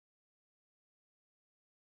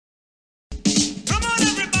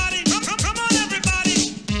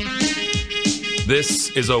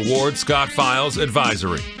This is a Ward Scott Files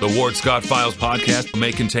advisory. The Ward Scott Files podcast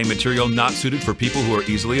may contain material not suited for people who are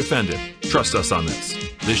easily offended. Trust us on this.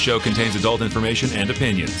 This show contains adult information and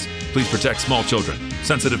opinions. Please protect small children,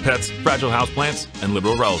 sensitive pets, fragile houseplants, and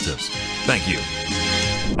liberal relatives. Thank you.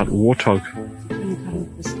 That warthog.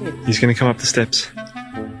 He's going to come up the steps.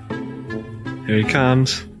 Here he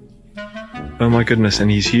comes. Oh my goodness,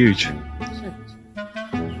 and he's huge.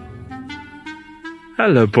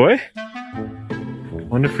 Hello, boy.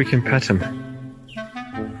 Wonder if we can pet him.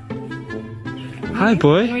 Hi,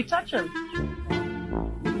 boy. Can we touch him?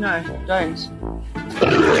 No, don't.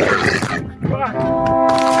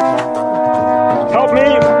 Help me!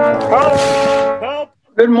 Help!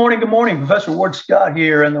 Good morning. Professor Ward Scott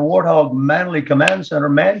here in the Warthog Manley Command Center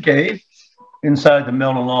Man Cave inside the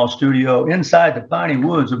Milton Law Studio, inside the piney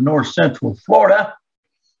woods of north central Florida,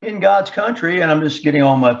 in God's country. And I'm just getting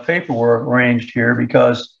all my paperwork arranged here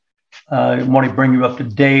because I want to bring you up to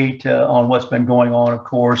date on what's been going on, of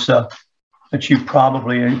course, that you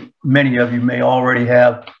probably, many of you may already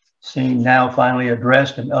have seen now finally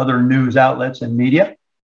addressed in other news outlets and media.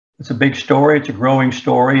 It's a big story. It's a growing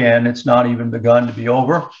story, and it's not even begun to be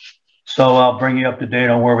over. So I'll bring you up to date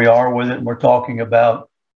on where we are with it. And we're talking about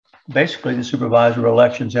basically the supervisory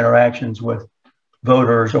elections interactions with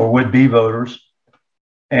voters or would-be voters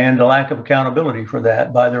and the lack of accountability for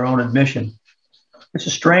that by their own admission. It's a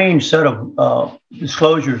strange set of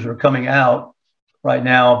disclosures are coming out right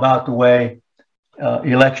now about the way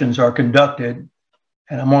elections are conducted.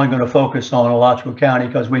 And I'm only going to focus on Alachua County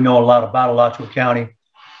because we know a lot about Alachua County.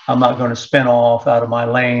 I'm not going to spin off out of my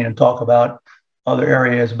lane and talk about other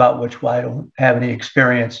areas about which I don't have any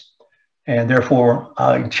experience. And therefore,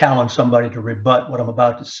 I challenge somebody to rebut what I'm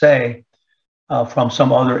about to say from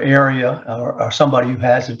some other area or somebody who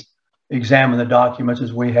hasn't examined the documents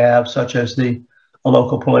as we have, such as the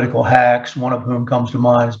local political hacks, one of whom comes to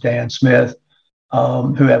mind is Dan Smith,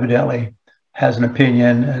 who evidently has an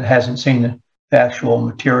opinion and hasn't seen the actual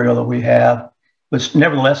material that we have, but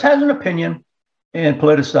nevertheless has an opinion and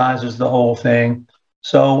politicizes the whole thing.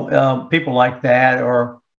 So people like that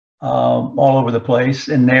are all over the place,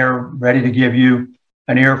 and they're ready to give you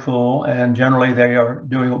an earful. And generally, they are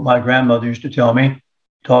doing what my grandmother used to tell me,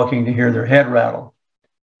 talking to hear their head rattle.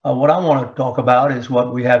 What I want to talk about is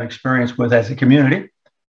what we have experience with as a community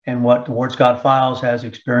and what the Ward Scott Files has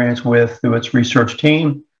experience with through its research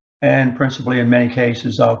team and principally in many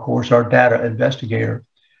cases, of course, our data investigator.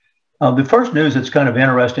 The first news that's kind of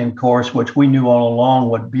interesting, of course, which we knew all along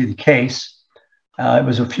would be the case. It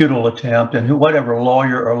was a futile attempt, and whatever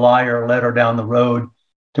lawyer or liar led her down the road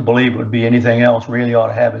to believe it would be anything else really ought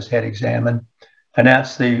to have his head examined. And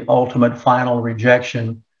that's the ultimate final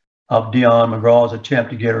rejection of Dion McGraw's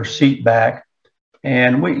attempt to get her seat back.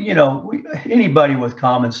 And anybody with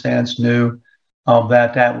common sense knew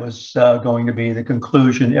that was going to be the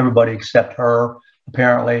conclusion. Everybody except her,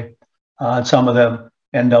 apparently. Some of the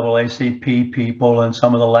NAACP people and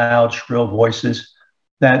some of the loud, shrill voices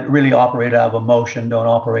that really operate out of emotion, don't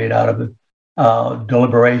operate out of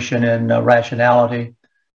deliberation and rationality,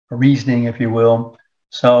 reasoning, if you will.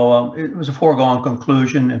 So it was a foregone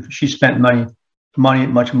conclusion. If she spent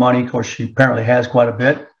much money, of course, she apparently has quite a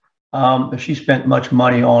bit. If she spent much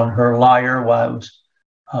money on her liar,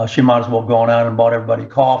 she might as well have gone out and bought everybody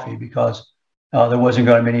coffee because there wasn't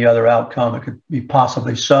going to be any other outcome that could be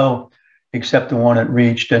possibly so, except the one it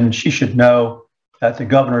reached. And she should know that the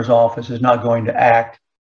governor's office is not going to act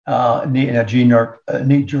in a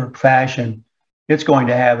knee-jerk fashion. It's going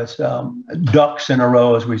to have its ducks in a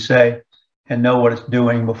row, as we say, and know what it's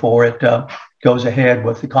doing before it goes ahead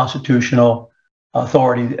with the constitutional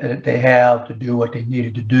authority that they have to do what they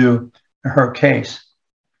needed to do in her case.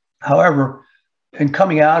 However, in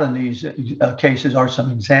coming out in these cases are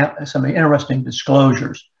some interesting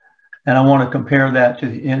disclosures. And I want to compare that to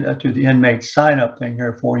the inmate sign-up thing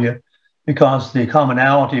here for you, because the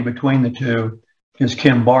commonality between the two is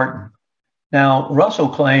Kim Barton. Now, Russell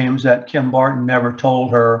claims that Kim Barton never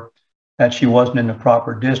told her that she wasn't in the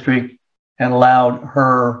proper district and allowed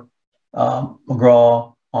her,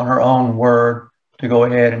 McGraw, on her own word, to go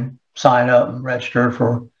ahead and sign up and register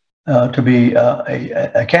for to be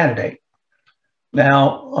a candidate.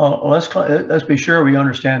 Now, let's be sure we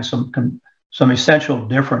understand some essential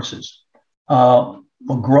differences.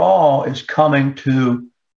 McGraw is coming to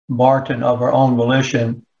Barton of her own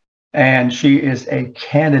volition, and she is a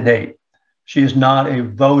candidate. She is not a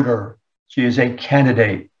voter. She is a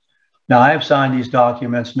candidate. Now, I have signed these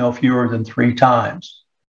documents no fewer than 3 times.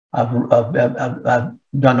 I've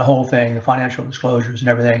done the whole thing, the financial disclosures and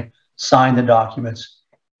everything, signed the documents,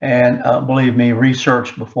 and believe me,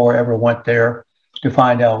 researched before I ever went there. to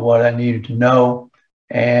find out what I needed to know.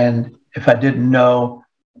 And if I didn't know,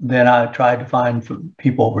 then I tried to find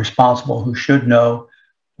people responsible who should know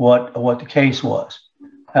what the case was.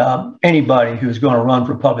 Anybody who's going to run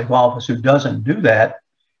for public office who doesn't do that,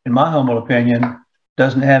 in my humble opinion,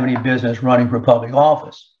 doesn't have any business running for public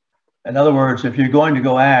office. In other words, if you're going to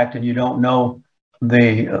go act and you don't know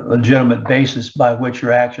the legitimate basis by which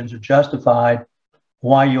your actions are justified,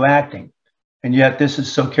 why are you acting? And yet this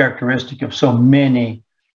is so characteristic of so many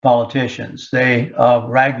politicians. They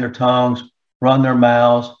wag their tongues, run their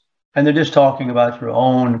mouths, and they're just talking about their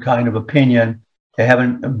own kind of opinion. They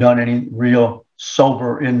haven't done any real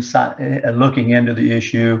sober insight, looking into the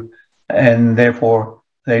issue, and therefore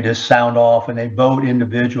they just sound off and they vote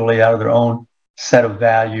individually out of their own set of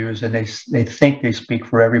values, and they think they speak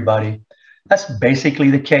for everybody. That's basically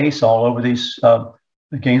the case all over these, the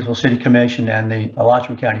Gainesville City Commission and the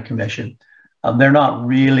Alachua County Commission. They're not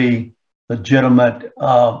really legitimate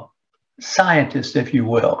scientists, if you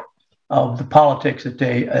will, of the politics that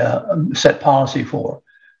they set policy for.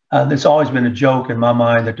 There's always been a joke in my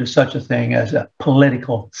mind that there's such a thing as a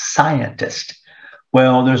political scientist.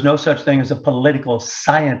 Well, there's no such thing as a political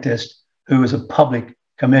scientist who is a public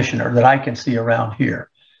commissioner that I can see around here.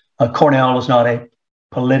 Cornell is not a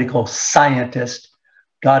political scientist.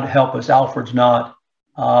 God help us, Alfred's not.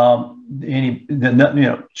 Certainly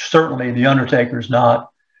the Undertaker's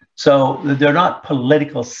not. So they're not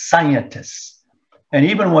political scientists. And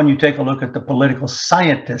even when you take a look at the political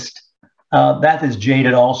scientist, that is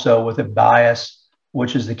jaded also with a bias,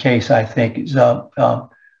 which is the case, I think. Is,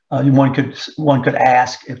 one could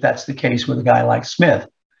ask if that's the case with a guy like Smith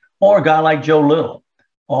or a guy like Joe Little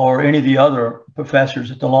or any of the other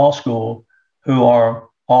professors at the law school who are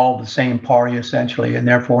all the same party essentially, and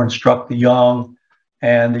therefore instruct the young,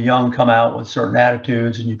 and the young come out with certain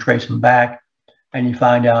attitudes, and you trace them back and you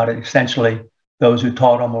find out that essentially those who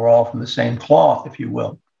taught them were all from the same cloth, if you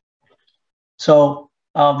will. So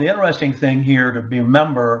the interesting thing here to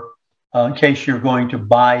remember, in case you're going to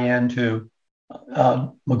buy into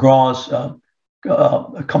McGraw's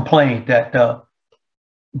complaint that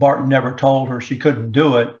Barton never told her she couldn't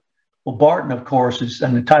do it. Well, Barton, of course, is,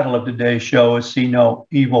 and the title of today's show is See No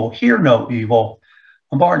Evil, Hear No Evil.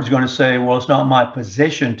 And Barton's going to say, well, it's not my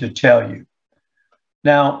position to tell you.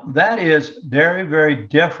 Now, that is very, very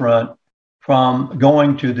different from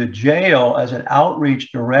going to the jail as an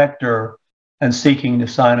outreach director and seeking to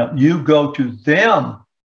sign up. You go to them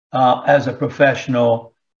as a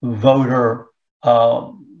professional voter,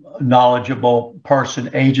 knowledgeable person,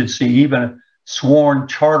 agency, even a sworn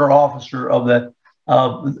charter officer of the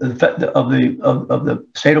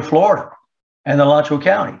state of Florida and the Alachua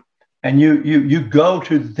County, and you go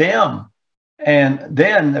to them, and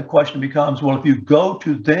then the question becomes, well, if you go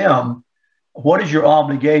to them, what is your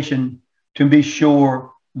obligation to be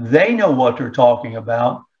sure they know what they're talking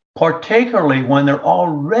about, particularly when they're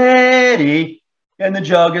already in the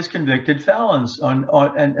jug as convicted felons, or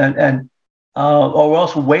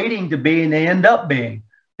else waiting to be, and they end up being.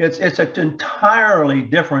 It's an entirely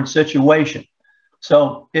different situation.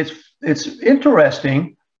 So it's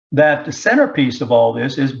interesting that the centerpiece of all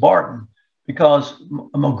this is Barton, because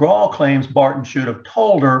McGraw claims Barton should have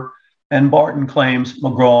told her, and Barton claims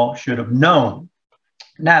McGraw should have known.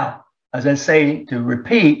 Now, as I say, to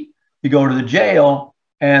repeat, you go to the jail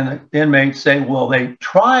and the inmates say, well, they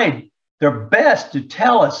tried their best to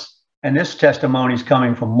tell us, and this testimony is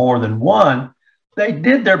coming from more than one, they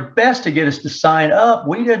did their best to get us to sign up.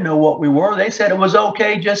 We didn't know what we were. They said it was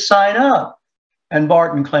okay, just sign up. And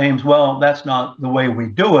Barton claims, well, that's not the way we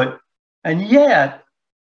do it. And yet,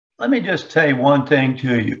 let me just say one thing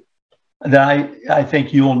to you that I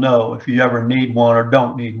think you'll know if you ever need one or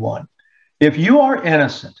don't need one. If you are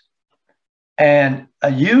innocent and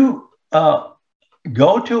you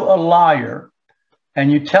go to a liar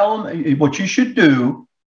and you tell them what you should do,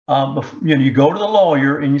 you go to the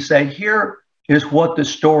lawyer and you say, here is what the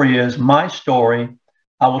story is, my story.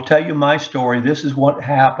 I will tell you my story. This is what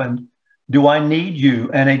happened. Do I need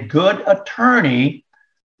you? And a good attorney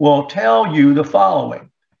will tell you the following.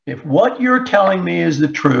 If what you're telling me is the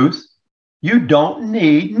truth, you don't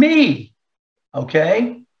need me.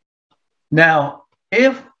 Okay? Now,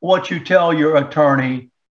 if what you tell your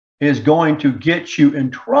attorney is going to get you in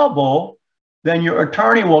trouble, then your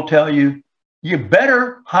attorney will tell you, you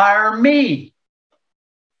better hire me.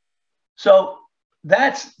 So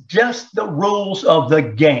that's just the rules of the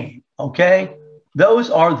game, okay?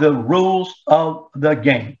 Those are the rules of the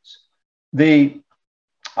games. I'm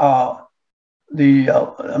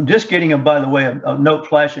just getting, by the way, a note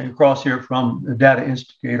flashing across here from the data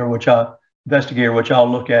investigator, which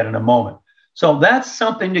I'll look at in a moment. So that's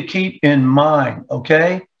something to keep in mind,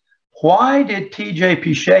 okay? Why did T.J.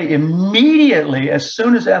 Pichet immediately, as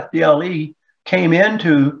soon as FDLE came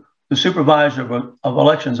into the supervisor of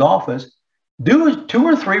elections office, do 2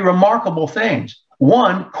 or 3 remarkable things?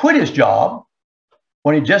 1, quit his job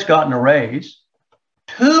when he'd just gotten a raise.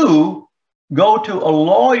 2, go to a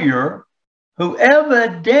lawyer who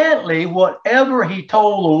evidently, whatever he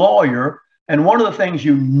told the lawyer, and one of the things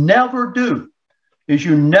you never do is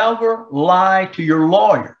you never lie to your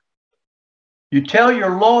lawyer. You tell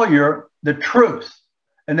your lawyer the truth,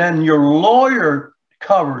 and then your lawyer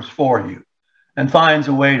covers for you and finds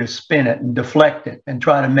a way to spin it and deflect it and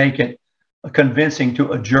try to make it convincing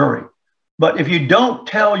to a jury. But if you don't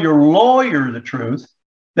tell your lawyer the truth,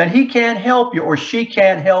 then he can't help you, or she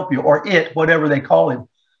can't help you, or it, whatever they call it,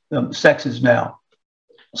 sexes now.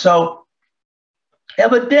 So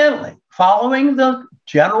evidently, following the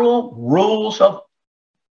general rules of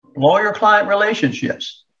lawyer-client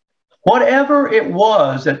relationships, whatever it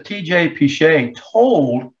was that T.J. Pichet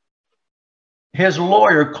told his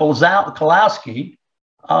lawyer, Kolowski,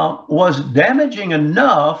 was damaging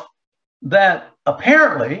enough that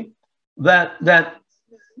apparently that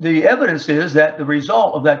the evidence is that the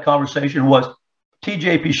result of that conversation was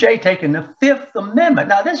T.J. Pichet taking the Fifth Amendment.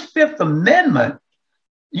 Now, this Fifth Amendment,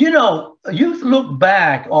 you know, you look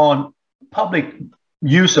back on public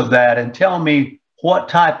use of that and tell me what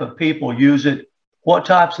type of people use it, what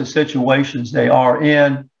types of situations they are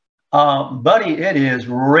in. Buddy, it is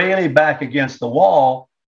really back against the wall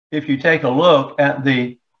if you take a look at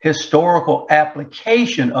the historical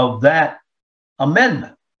application of that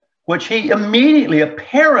amendment, which he immediately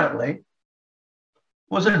apparently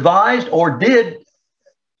was advised or did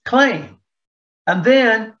claim, and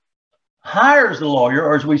then hires the lawyer,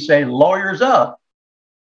 or as we say, lawyers up,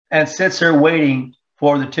 and sits there waiting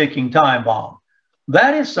for the ticking time bomb.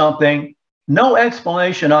 That is something, no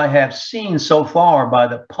explanation I have seen so far by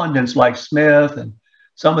the pundits like Smith and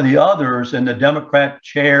some of the others in the Democrat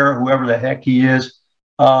chair, whoever the heck he is,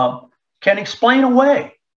 can explain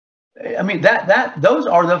away. I mean, those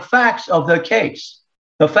are the facts of the case.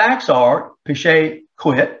 The facts are Pichet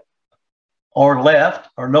quit or left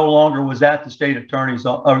or no longer was at the state attorney's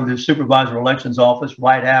or the supervisor of elections office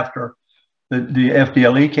right after the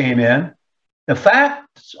FDLE came in. The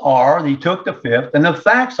facts are he took the Fifth, and the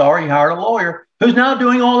facts are he hired a lawyer who's now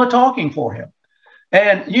doing all the talking for him.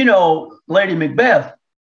 And, you know, Lady Macbeth,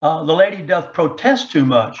 the lady doth protest too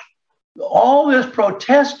much. All this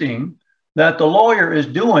protesting that the lawyer is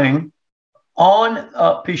doing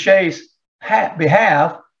on Pichet's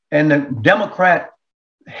behalf, and the Democrat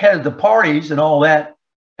head of the parties and all that,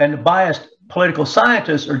 and the biased political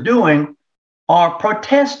scientists are doing, are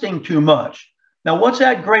protesting too much. Now, what's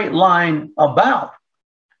that great line about?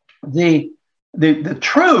 The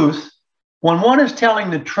truth, when one is telling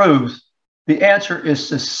the truth, the answer is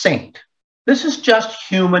succinct. This is just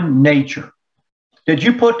human nature. Did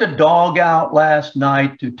you put the dog out last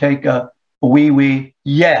night to take a wee-wee?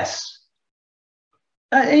 Yes.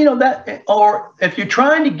 You know that, or if you're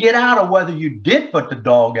trying to get out of whether you did put the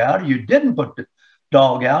dog out or you didn't put the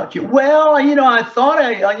dog out, I thought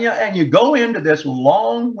and you go into this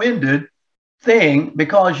long-winded thing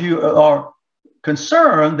because you are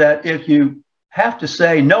concerned that if you have to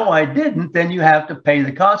say, no, I didn't, then you have to pay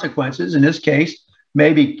the consequences. In this case,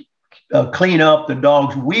 maybe clean up the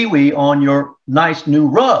dog's wee-wee on your nice new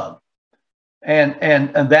rug. And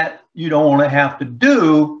that you don't want to have to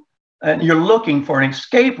do. And you're looking for an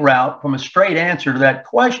escape route from a straight answer to that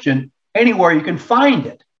question anywhere you can find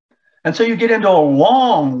it. And so you get into a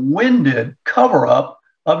long-winded cover-up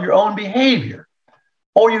of your own behavior,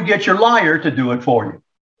 or you get your liar to do it for you.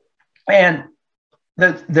 And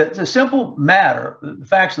the simple matter, the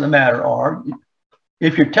facts of the matter are,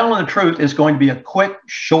 if you're telling the truth, it's going to be a quick,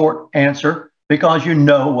 short answer because you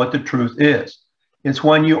know what the truth is. It's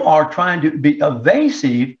when you are trying to be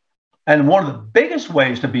evasive, and one of the biggest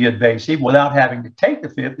ways to be evasive without having to take the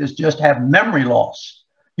Fifth is just have memory loss.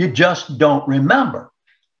 You just don't remember.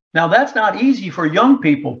 Now, that's not easy for young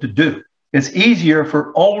people to do. It's easier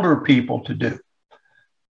for older people to do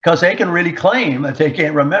because they can really claim that they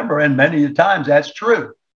can't remember, and many times that's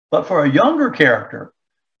true. But for a younger character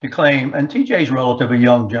to claim, and TJ's a relatively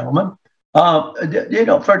young gentleman, to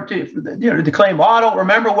claim, well, I don't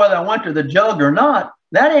remember whether I went to the jug or not,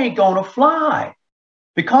 that ain't going to fly.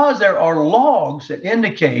 Because there are logs that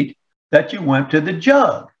indicate that you went to the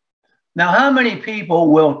jug. Now, how many people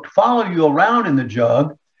will follow you around in the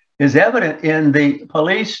jug is evident in the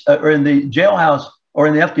police or in the jailhouse or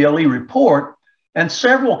in the FDLE report, and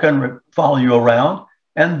several can follow you around.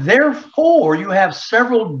 And therefore, you have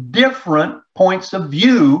several different points of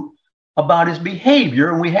view about his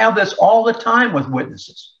behavior. And we have this all the time with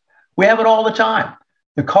witnesses. We have it all the time.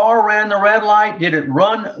 The car ran the red light. Did it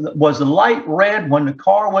run? Was the light red when the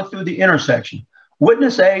car went through the intersection?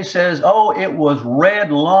 Witness A says, oh, it was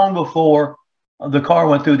red long before the car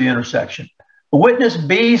went through the intersection. Witness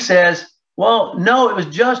B says, well, no, it was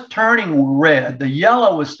just turning red. The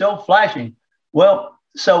yellow was still flashing. Well,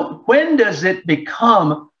 so when does it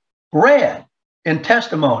become red in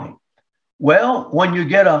testimony? Well, when you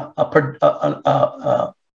get a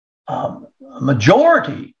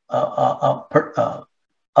majority of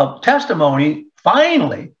testimony,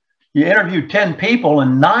 finally, you interview 10 people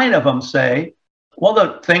and 9 of them say, well,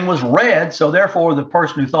 the thing was red, so therefore the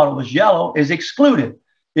person who thought it was yellow is excluded.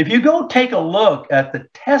 If you go take a look at the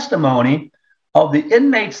testimony of the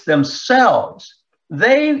inmates themselves,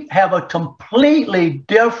 they have a completely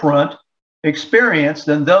different experience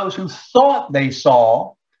than those who thought they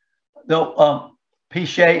saw the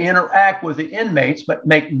Pichet interact with the inmates, but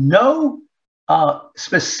make no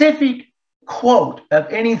specific quote of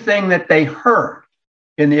anything that they heard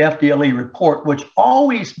in the FDLE report, which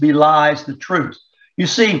always belies the truth. You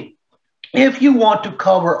see, if you want to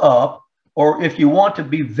cover up or if you want to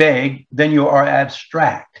be vague, then you are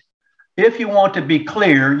abstract. If you want to be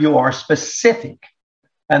clear, you are specific.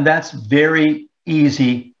 And that's very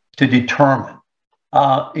easy to determine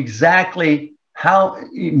exactly how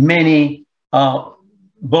many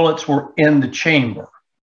bullets were in the chamber.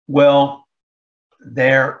 Well,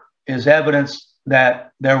 there is evidence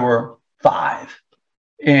that there were 5.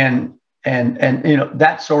 And you know,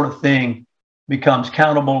 that sort of thing becomes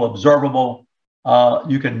countable, observable.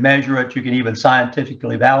 You can measure it. You can even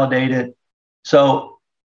scientifically validate it. So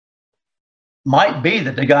might be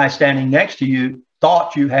that the guy standing next to you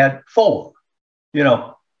thought you had 4. You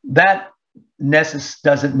know, that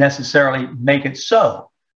doesn't necessarily make it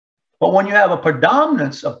so. But when you have a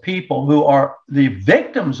predominance of people who are the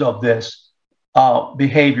victims of this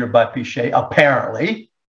behavior by Pichet, apparently,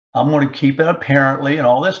 I'm going to keep it apparently and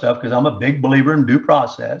all this stuff because I'm a big believer in due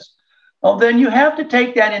process. Well, then you have to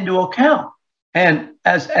take that into account. And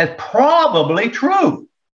as probably true,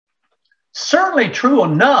 certainly true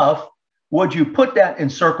enough, would you put that in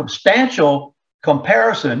circumstantial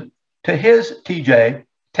comparison to his TJ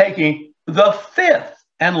taking the 5th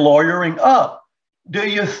and lawyering up? Do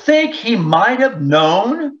you think he might have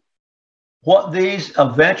known what these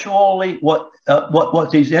eventually, what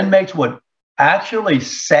these inmates would actually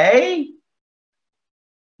say?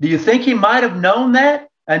 Do you think he might have known that?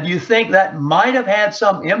 And do you think that might have had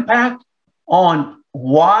some impact on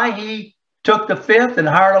why he took the 5th and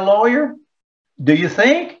hired a lawyer? Do you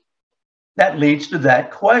think? That leads to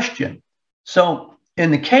that question. So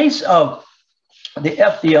in the case of the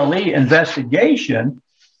FDLE investigation,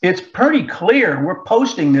 it's pretty clear. We're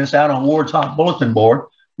posting this out on Ward's Hot Bulletin Board.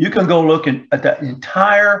 You can go look at the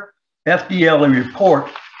entire FDLE report.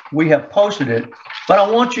 We have posted it. But I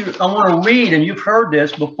want to read, and you've heard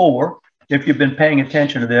this before, if you've been paying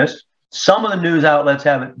attention to this. Some of the news outlets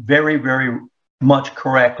have it very, very much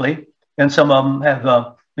correctly. And some of them have,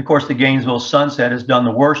 of course, the Gainesville Sunset has done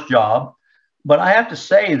the worst job. But I have to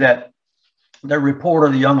say that the reporter,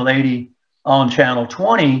 the young lady on Channel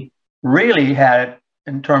 20, really had it,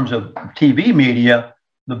 in terms of TV media,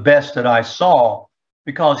 the best that I saw.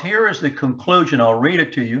 Because here is the conclusion. I'll read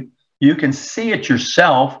it to you. You can see it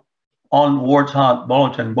yourself on Ward's Hot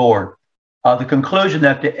Bulletin Board. The conclusion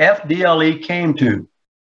that the FDLE came to: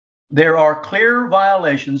 there are clear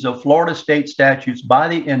violations of Florida state statutes by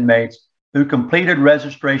the inmates who completed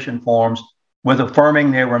registration forms with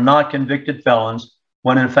affirming they were not convicted felons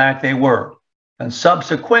when in fact they were, and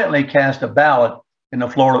subsequently cast a ballot in the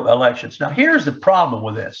Florida elections. Now, here's the problem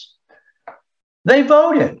with this. They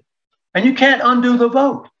voted, and you can't undo the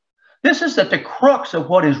vote. This is at the crux of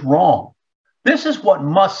what is wrong. This is what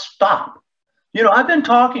must stop. You know, I've been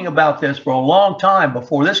talking about this for a long time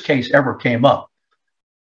before this case ever came up.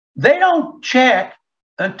 They don't check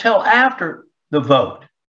until after the vote,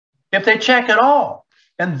 if they check at all.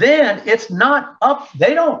 And then it's not up.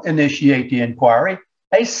 They don't initiate the inquiry.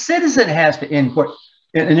 A citizen has to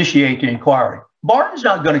initiate the inquiry. Barton's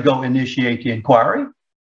not going to go initiate the inquiry.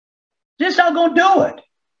 He's not going to do it.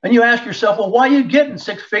 And you ask yourself, well, why are you getting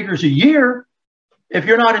 6 figures a year if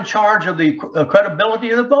you're not in charge of the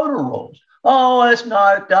credibility of the voter rolls? Oh, it's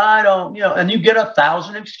not, I don't, you know, and you get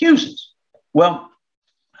 1,000 excuses. Well,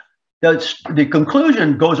 the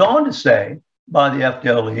conclusion goes on to say by the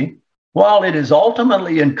FDLE, while it is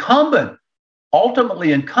ultimately incumbent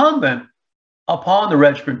upon the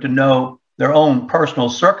registrant to know their own personal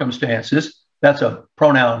circumstances, that's a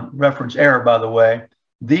pronoun reference error, by the way,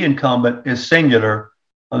 the incumbent is singular,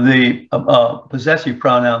 the possessive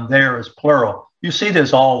pronoun there is plural. You see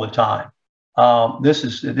this all the time. This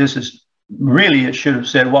is really, it should have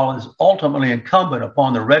said, while it's ultimately incumbent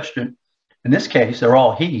upon the registrant, in this case, they're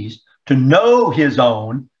all he's, to know his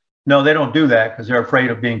own. No, they don't do that because they're afraid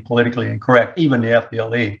of being politically incorrect, even the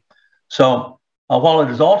FDLE. So while it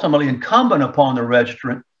is ultimately incumbent upon the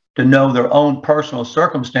registrant to know their own personal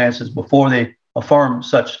circumstances before they affirm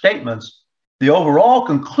such statements, the overall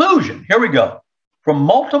conclusion, here we go, from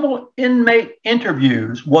multiple inmate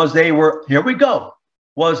interviews was they were, here we go,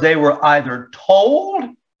 was they were either told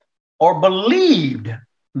or believed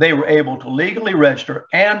they were able to legally register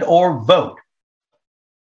and or vote.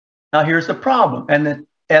 Now here's the problem, and the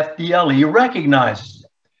FDLE recognizes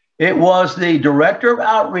it. It was the Director of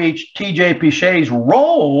Outreach, T.J. Pichet's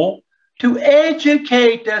role to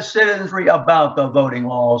educate the citizenry about the voting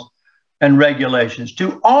laws and regulations,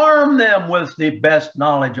 to arm them with the best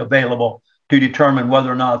knowledge available to determine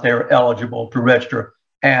whether or not they're eligible to register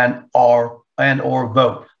and or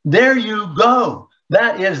vote. There you go.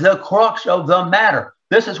 That is the crux of the matter.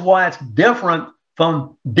 This is why it's different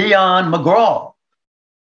from Dion McGraw.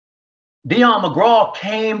 Dion McGraw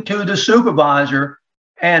came to the supervisor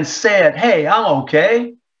and said, hey, I'm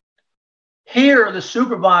okay. Here, the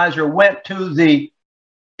supervisor went to the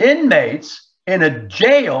inmates in a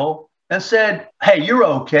jail and said, hey, you're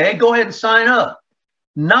okay. Go ahead and sign up.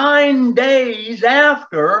 9 days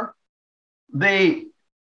after the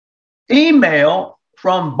email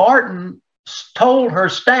from Barton told her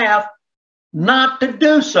staff not to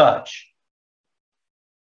do such.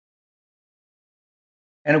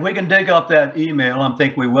 And if we can dig up that email, I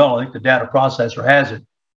think we will. I think the data processor has it,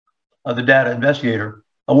 the data investigator.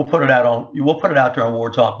 We'll put it out there on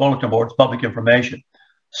Ward Talk bulletin boards, public information.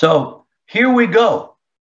 So here we go.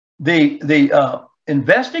 The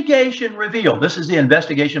investigation revealed, this is the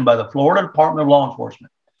investigation by the Florida Department of Law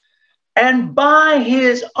Enforcement, and by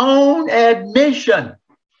his own admission,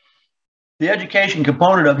 the education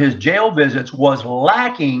component of his jail visits was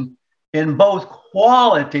lacking in both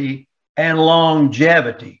quality and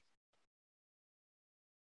longevity.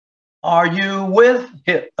 Are you with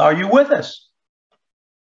it? Are you with us?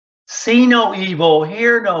 See no evil,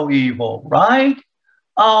 hear no evil, right?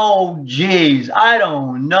 Oh, geez, I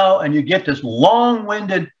don't know. And you get this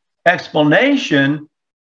long-winded explanation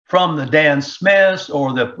from the Dan Smiths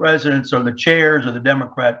or the presidents or the chairs of the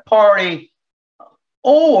Democrat Party,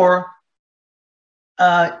 or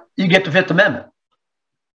you get the Fifth Amendment.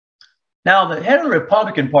 Now, the head of the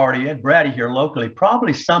Republican Party, Ed Brady here locally,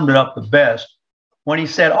 probably summed it up the best when he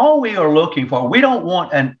said, all we are looking for, we don't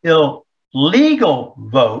want an illegal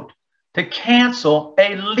vote to cancel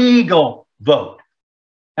a legal vote.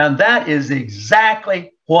 And that is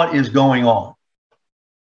exactly what is going on.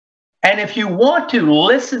 And if you want to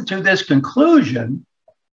listen to this conclusion,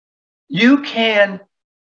 you can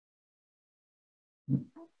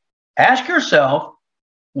ask yourself,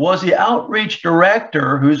 was the outreach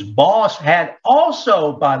director, whose boss had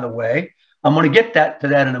also, by the way, I'm going to get to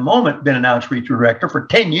that in a moment, been an outreach director for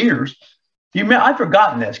 10 years. I've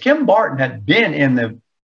forgotten this. Kim Barton had been in the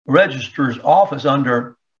registrar's office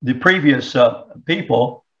under the previous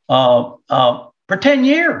people for 10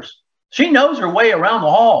 years. She knows her way around the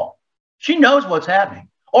hall. She knows what's happening,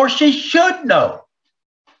 or she should know.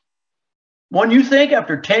 When you think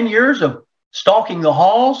after 10 years of stalking the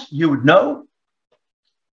halls, you would know.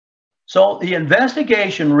 So the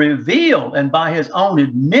investigation revealed, and by his own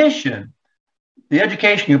admission, the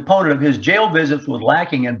education component of his jail visits was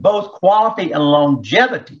lacking in both quality and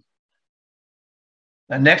longevity.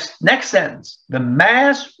 The next sentence, the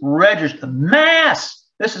mass register, mass,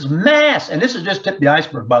 this is mass, and this is just tip of the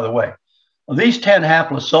iceberg, by the way. These 10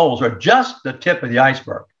 hapless souls are just the tip of the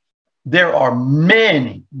iceberg. There are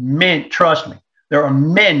many, trust me, there are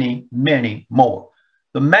many, many more.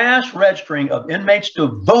 The mass registering of inmates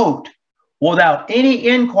to vote without any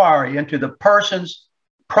inquiry into the person's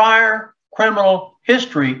prior criminal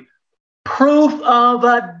history, proof of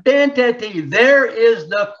identity. There is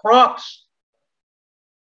the crux.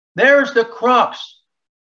 There's the crux.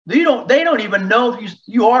 They don't even know if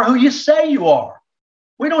you are who you say you are.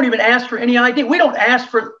 We don't even ask for any ID. We don't ask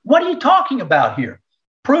for, what are you talking about here?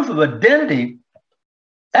 Proof of identity,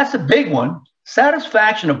 that's a big one.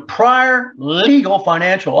 Satisfaction of prior legal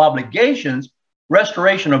financial obligations,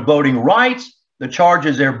 restoration of voting rights, the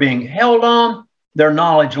charges they're being held on, their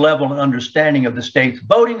knowledge level and understanding of the state's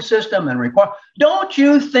voting system and require. Don't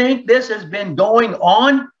you think this has been going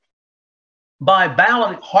on by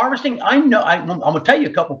ballot harvesting? I know, I'm going to tell you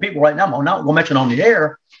a couple of people right now, I'm not going to mention on the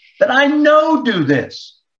air, that I know do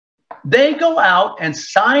this. They go out and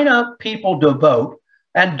sign up people to vote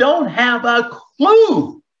and don't have a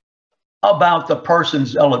clue about the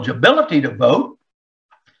person's eligibility to vote,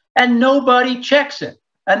 and nobody checks it.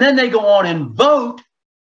 And then they go on and vote,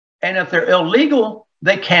 and if they're illegal,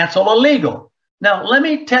 they cancel illegal. Now, let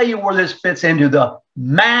me tell you where this fits into the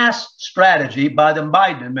mass strategy by the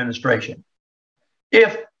Biden administration.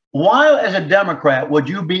 Why, as a Democrat, would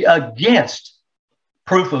you be against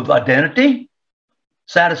proof of identity,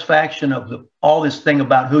 satisfaction of all this thing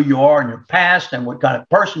about who you are and your past and what kind of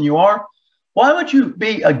person you are? Why would you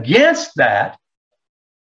be against that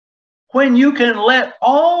when you can let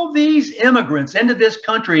all these immigrants into this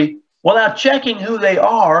country without checking who they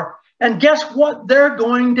are? And guess what they're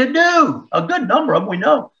going to do? A good number of them, we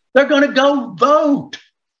know. They're going to go vote.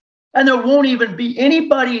 And there won't even be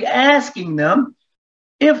anybody asking them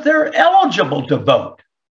if they're eligible to vote.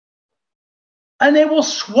 And they will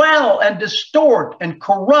swell and distort and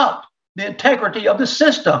corrupt the integrity of the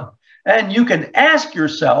system. And you can ask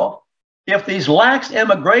yourself if these lax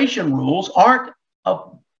immigration rules aren't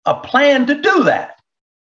a plan to do that.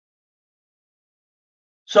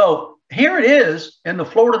 So here it is in the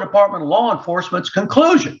Florida Department of Law Enforcement's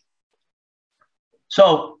conclusion.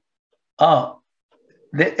 So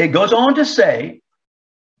it goes on to say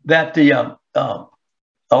that the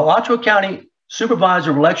Alachua County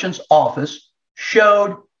Supervisor of Elections Office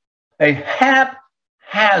showed a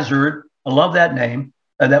haphazard, I love that name,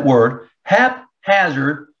 that word,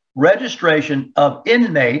 haphazard registration of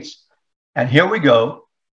inmates, and here we go,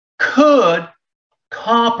 could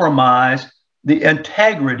compromise the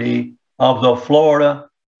integrity of the Florida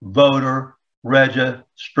voter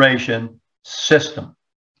registration system.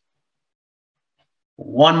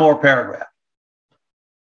 One more paragraph.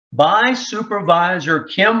 By Supervisor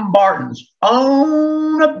Kim Barton's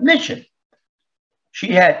own admission,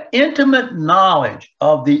 she had intimate knowledge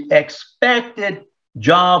of the expected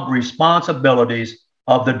job responsibilities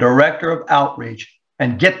of the Director of Outreach.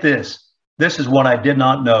 And get this, this is what I did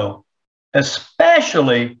not know,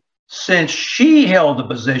 especially since she held the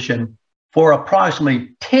position for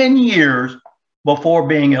approximately 10 years before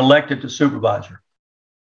being elected to supervisor.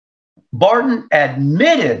 Barton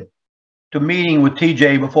admitted to meeting with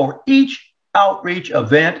TJ before each outreach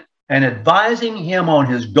event and advising him on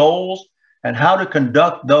his goals and how to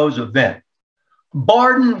conduct those events.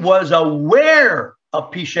 Barton was aware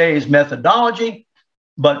of Pichet's methodology,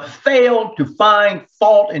 but failed to find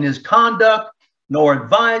fault in his conduct nor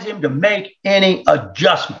advise him to make any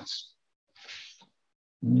adjustments.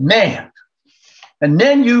 Man. And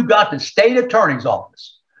then you got the state attorney's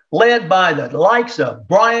office, led by the likes of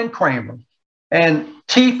Brian Kramer and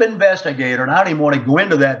chief investigator, and I don't even want to go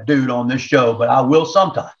into that dude on this show, but I will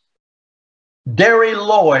sometime. Derry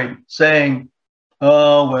Lloyd saying,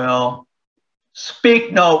 oh, well,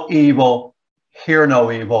 speak no evil, hear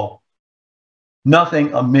no evil,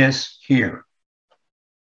 nothing amiss here.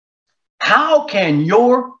 How can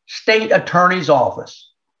your state attorney's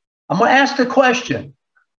office, I'm going to ask the question,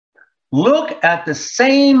 look at the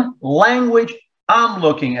same language I'm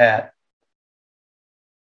looking at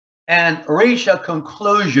and reach a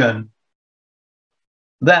conclusion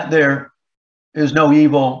that there is no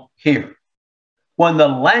evil here, when the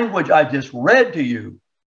language I just read to you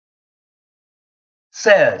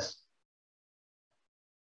says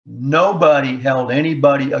nobody held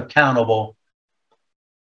anybody accountable?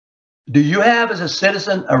 Do you have, as a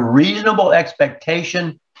citizen, a reasonable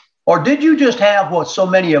expectation, or did you just have what so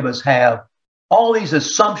many of us have, all these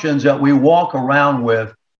assumptions that we walk around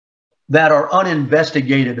with that are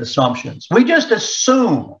uninvestigated assumptions? We just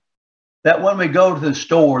assume that when we go to the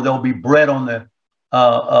store, there'll be bread on the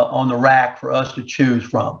rack for us to choose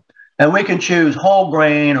from. And we can choose whole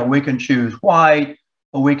grain, or we can choose white,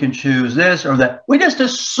 or we can choose this or that. We just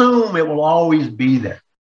assume it will always be there.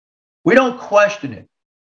 We don't question it.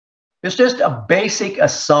 It's just a basic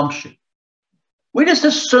assumption. We just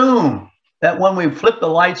assume that when we flip the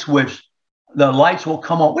light switch, the lights will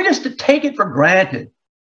come on. We just take it for granted.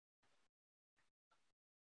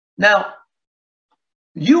 Now,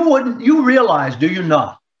 you realize, do you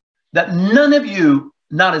not, that none of you,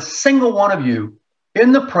 not a single one of you,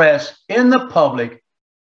 in the press, in the public,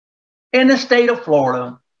 in the state of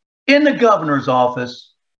Florida, in the governor's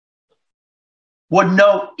office, would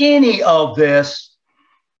know any of this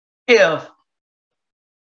if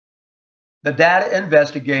the data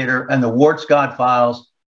investigator and the Ward Scott files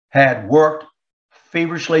had worked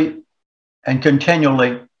feverishly and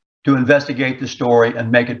continually to investigate the story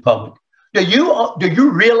and make it public. Do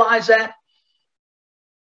you realize that?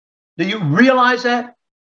 Do you realize that?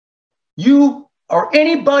 You or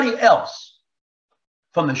anybody else,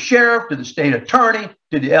 from the sheriff to the state attorney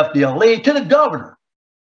to the FDLE to the governor,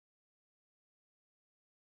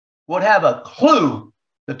 would have a clue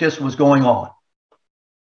that this was going on.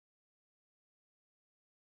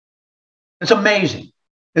 It's amazing.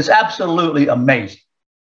 It's absolutely amazing.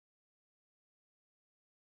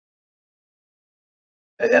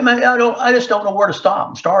 I mean, I just don't know where to stop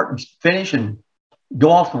and start and finish and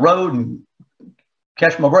go off the road and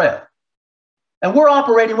catch my breath. And we're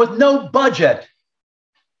operating with no budget.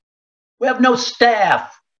 We have no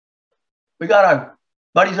staff. We got our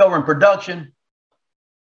buddies over in production.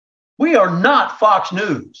 We are not Fox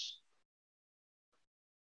News.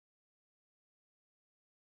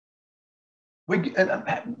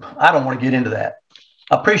 I don't want to get into that.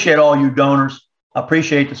 I appreciate all you donors. I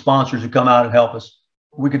appreciate the sponsors who come out and help us.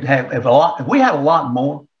 We could have if we had a lot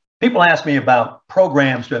more. People ask me about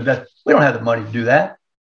programs to invest. We don't have the money to do that.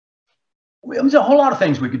 There's a whole lot of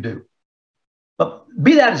things we could do. But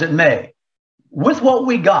be that as it may, with what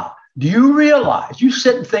we got, do you realize, you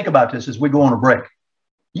sit and think about this as we go on a break.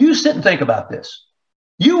 You sit and think about this.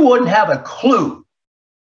 You wouldn't have a clue.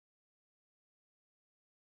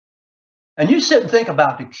 And you sit and think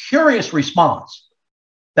about the curious response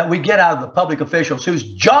that we get out of the public officials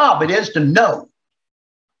whose job it is to know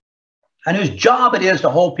and whose job it is to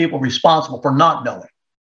hold people responsible for not knowing.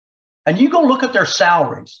 And you go look at their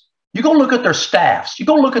salaries. You go look at their staffs. You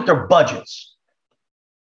go look at their budgets.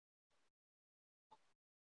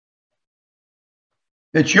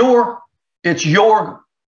 It's your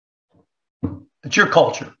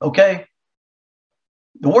culture, okay?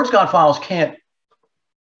 The Ward Scott Files can't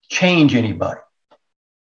change anybody.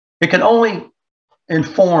 It can only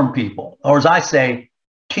inform people, or as I say,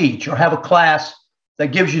 teach or have a class that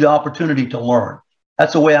gives you the opportunity to learn.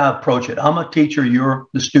 That's the way I approach it. I'm a teacher, you're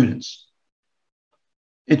the students.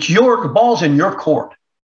 The ball's in your court.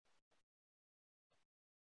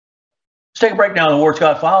 Let's take a break now on the Ward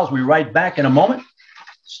Scott Files. We'll be right back in a moment.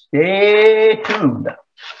 Stay tuned.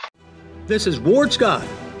 This is Ward Scott,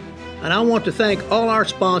 and I want to thank all our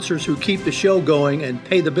sponsors who keep the show going and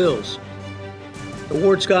pay the bills. The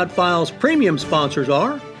Ward Scott Files premium sponsors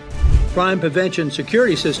are Crime Prevention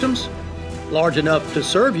Security Systems, large enough to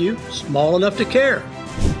serve you, small enough to care.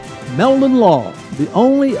 Meldon Law, the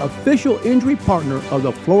only official injury partner of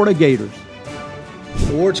the Florida Gators.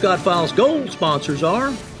 The Ward Scott Files Gold sponsors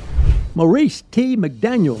are Maurice T.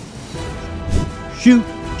 McDaniel, Shoot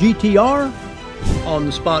GTR, On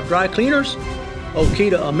the Spot Dry Cleaners,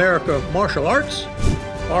 Okita America Martial Arts,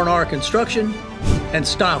 R&R Construction, and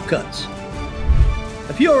Style Cuts.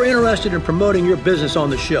 If you are interested in promoting your business on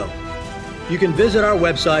the show, you can visit our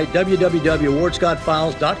website,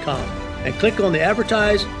 www.wardscottfiles.com, and click on the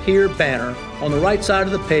Advertise Here banner on the right side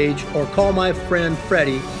of the page, or call my friend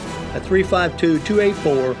Freddie at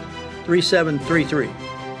 352-284-3733.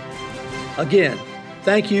 Again,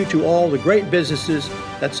 thank you to all the great businesses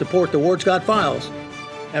that support the Ward Scott Files.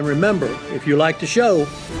 And remember, if you like the show,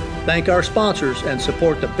 thank our sponsors and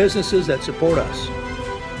support the businesses that support us.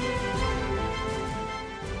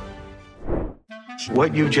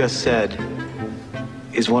 What you just said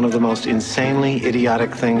is one of the most insanely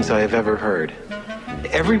idiotic things I have ever heard.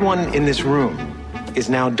 Everyone in this room is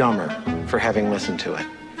now dumber for having listened to it.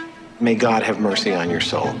 May God have mercy on your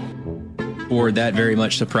soul. Ward, that very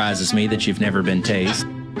much surprises me that you've never been tased.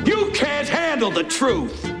 You can't handle the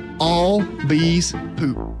truth. All bees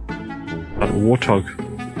poop. A warthog.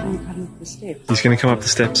 He's going to come up the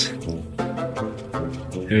steps.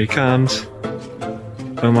 Here he comes.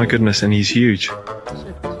 Oh my goodness, and he's huge.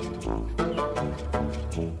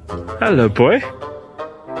 Hello, boy.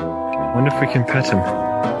 Wonder if we can pet him.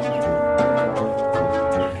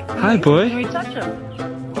 Hi, boy. Can we touch him?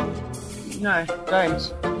 No,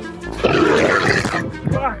 don't.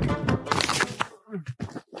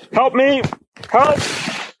 Help me! Help!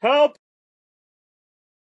 Help!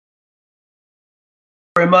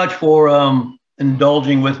 Very much for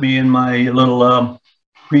indulging with me in my little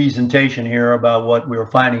presentation here about what we were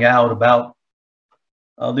finding out about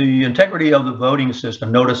the integrity of the voting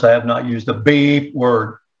system. Notice I have not used the beep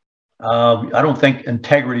word. I don't think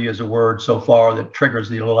integrity is a word so far that triggers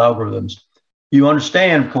the little algorithms. You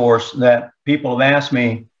understand, of course, that people have asked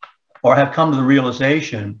me or have come to the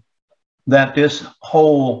realization that this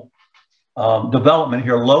whole development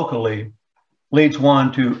here locally leads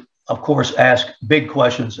one to, of course, ask big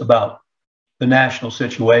questions about the national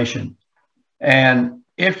situation. And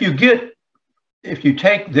if you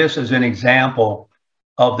take this as an example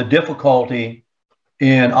of the difficulty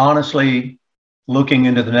in honestly looking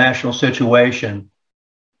into the national situation,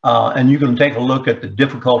 and you can take a look at the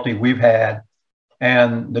difficulty we've had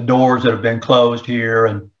and the doors that have been closed here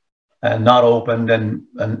and not opened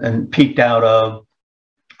and peeked out of,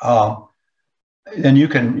 then you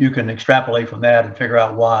can extrapolate from that and figure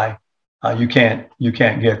out why you can't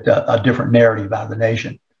get a different narrative out of the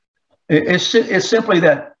nation. It's simply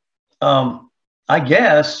that I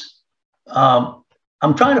guess I'm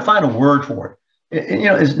trying to find a word for it. You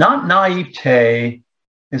know, it's not naivete.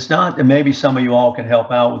 It's not, and maybe some of you all can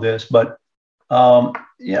help out with this, but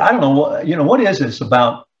yeah, I don't know what, you know, what is this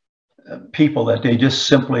about people that they just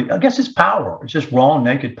simply, I guess it's power. It's just raw,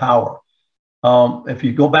 naked power. If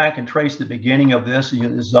you go back and trace the beginning of this, you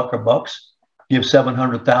know, the Zuckerbucks give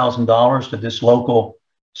 $700,000 to this local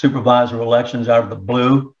supervisor of elections out of the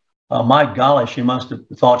blue. My golly, she must have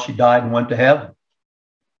thought she died and went to heaven.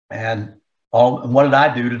 And what did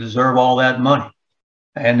I do to deserve all that money?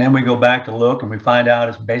 And then we go back to look and we find out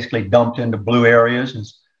it's basically dumped into blue areas.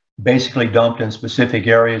 It's basically dumped in specific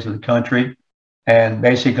areas of the country. And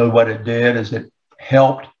basically what it did is it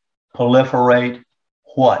helped proliferate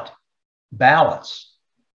what? Ballots.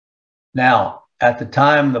 Now, at the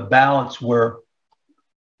time the ballots were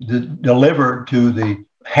delivered to the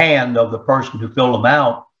hand of the person who filled them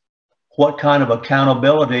out, what kind of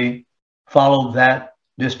accountability followed that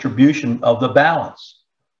distribution of the ballots?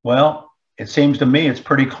 Well, it seems to me it's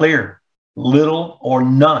pretty clear, little or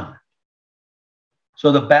none.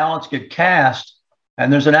 So the ballots get cast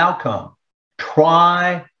and there's an outcome.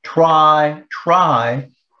 Try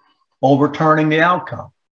overturning the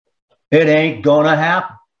outcome. It ain't gonna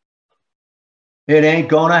happen. It ain't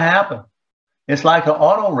gonna happen. It's like an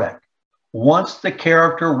auto wreck. Once the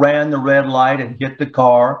character ran the red light and hit the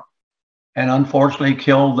car and unfortunately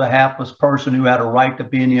killed the hapless person who had a right to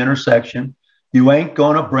be in the intersection, you ain't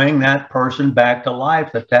gonna bring that person back to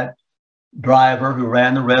life that driver who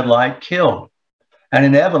ran the red light killed. And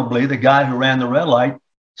inevitably, the guy who ran the red light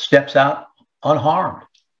steps out unharmed.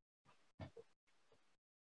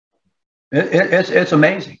 It's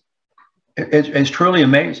amazing. It's truly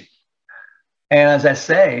amazing. And as I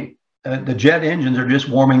say, the jet engines are just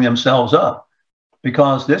warming themselves up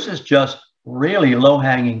because this is just really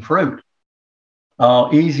low-hanging fruit,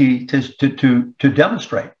 easy to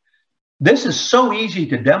demonstrate. This is so easy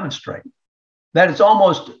to demonstrate that it's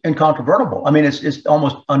almost incontrovertible. I mean, it's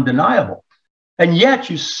almost undeniable. And yet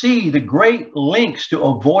you see the great links to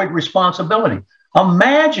avoid responsibility.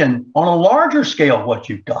 Imagine on a larger scale what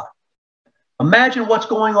you've got. Imagine what's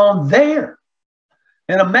going on there.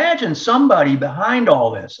 And imagine somebody behind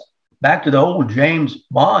all this. Back to the old James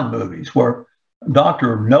Bond movies where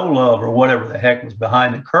Dr. No Love or whatever the heck was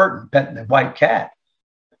behind the curtain, petting the white cat,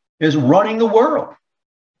 is running the world.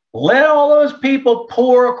 Let all those people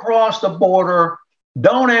pour across the border.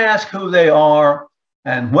 Don't ask who they are.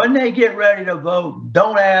 And when they get ready to vote,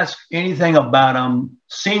 don't ask anything about them.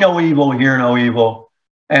 See no evil, hear no evil.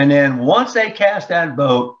 And then once they cast that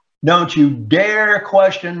vote, don't you dare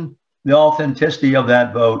question the authenticity of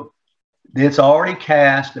that vote. It's already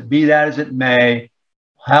cast, be that as it may.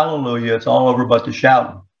 Hallelujah, it's all over but the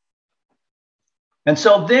shouting. And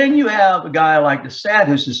so then you have a guy like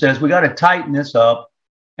DeSantis who says, we got to tighten this up.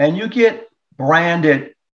 And you get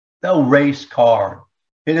branded the race card.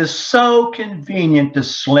 It is so convenient to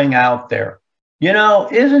sling out there. You know,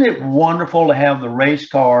 isn't it wonderful to have the race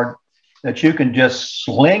card that you can just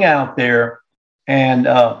sling out there and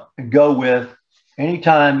go with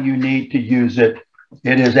anytime you need to use it?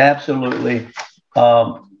 It is absolutely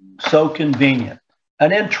so convenient.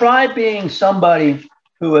 And then try being somebody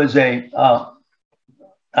who is I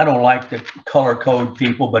don't like to color code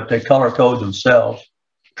people, but they color code themselves.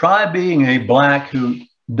 Try being a black who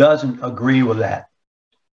doesn't agree with that.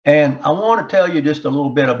 And I want to tell you just a little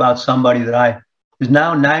bit about somebody that is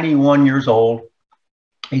now 91 years old.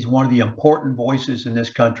 He's one of the important voices in this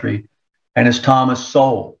country, and it's Thomas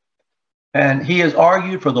Sowell. And he has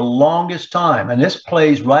argued for the longest time, and this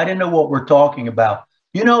plays right into what we're talking about.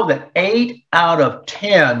 You know that 8 out of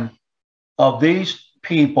 10 of these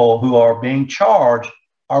people who are being charged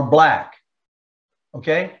are black,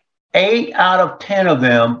 okay? 8 out of 10 of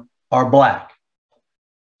them are black.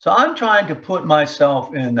 So I'm trying to put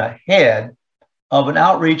myself in the head of an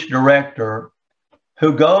outreach director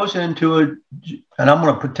who goes into and I'm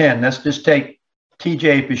going to pretend, let's just take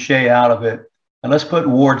TJ Pichet out of it, and let's put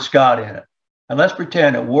Ward Scott in it. And let's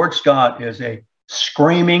pretend that Ward Scott is a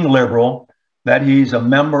screaming liberal, that he's a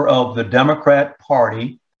member of the Democrat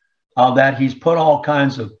Party, that he's put all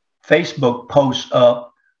kinds of Facebook posts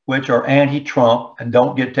up, which are anti-Trump and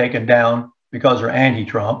don't get taken down because they're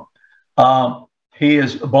anti-Trump. He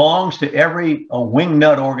belongs to every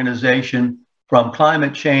wingnut organization, from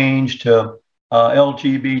climate change to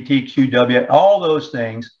LGBTQW, all those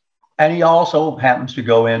things. And he also happens to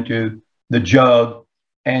go into the jug,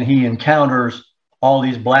 and he encounters all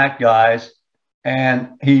these black guys,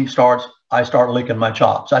 and I start licking my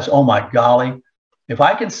chops. I say, oh my golly, if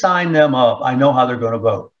I can sign them up, I know how they're going to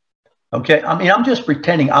vote. Okay. I mean, I'm just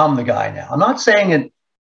pretending I'm the guy now. I'm not saying it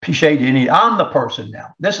cliche to any, I'm the person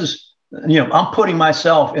now. This is, I'm putting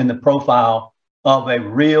myself in the profile of a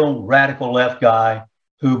real radical left guy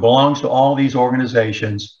who belongs to all these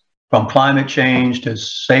organizations, from climate change to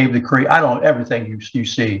Save the Creek. I don't, everything you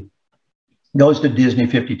see, goes to Disney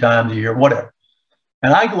 50 times a year, whatever.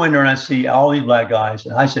 And I go in there and I see all these black guys,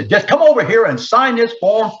 and I said, just come over here and sign this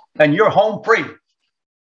form and you're home free.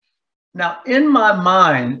 Now, in my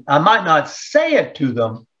mind, I might not say it to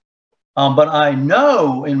them, but I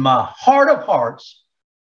know in my heart of hearts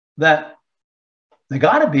that they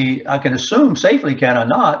got to be, I can assume safely, can I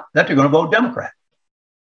not, that they're going to vote Democrat.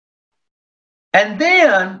 And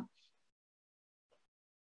then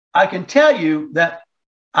I can tell you that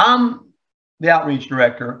I'm the outreach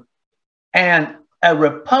director, and a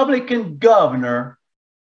Republican governor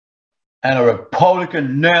and a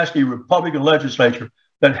Republican, nasty Republican legislature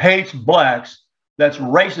that hates blacks, that's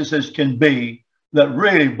racist as can be, that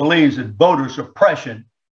really believes in voter suppression,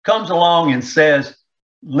 comes along and says,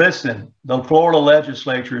 listen, the Florida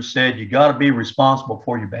legislature said you got to be responsible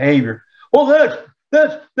for your behavior. Well,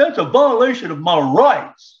 that's a violation of my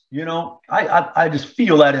rights. I just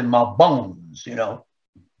feel that in my bones,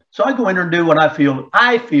 So I go in there and do what I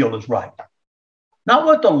feel is right. Not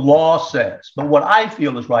what the law says, but what I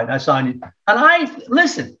feel is right. And I sign it. And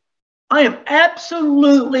listen, I am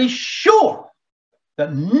absolutely sure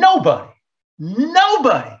that nobody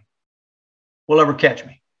will ever catch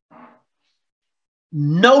me.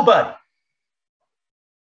 Nobody.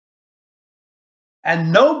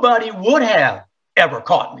 And nobody would have ever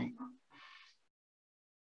caught me.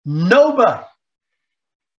 Nobody.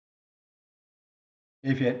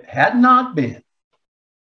 If it had not been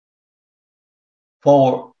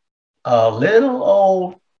for a little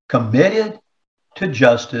old committed to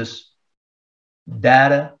justice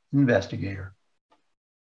data investigator.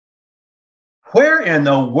 Where in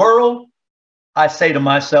the world, I say to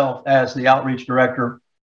myself as the outreach director,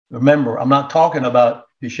 remember, I'm not talking about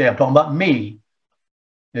Duché, I'm talking about me.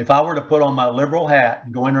 If I were to put on my liberal hat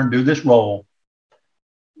and go in there and do this role,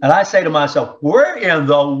 and I say to myself, where in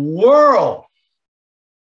the world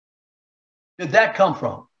did that come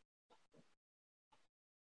from?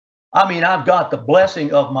 I mean, I've got the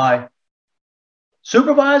blessing of my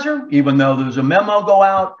supervisor, even though there's a memo go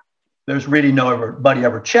out, there's really nobody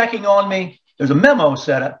ever checking on me. There's a memo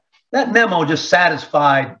set up. That memo just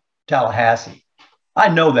satisfied Tallahassee. I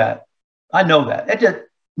know that.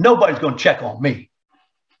 Nobody's going to check on me.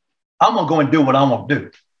 I'm going to go and do what I want to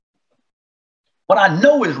do. What I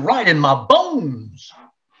know is right in my bones.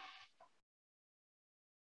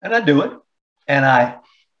 And I do it. And I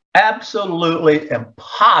absolutely am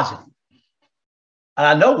positive. And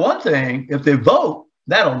I know one thing, if they vote,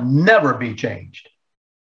 that'll never be changed.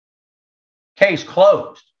 Case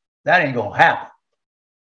closed. That ain't going to happen.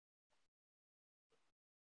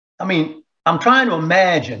 I mean, I'm trying to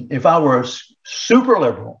imagine if I were a super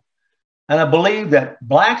liberal and I believe that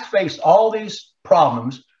blacks face all these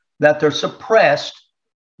problems, that they're suppressed,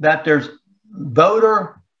 that there's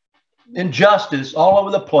voter injustice all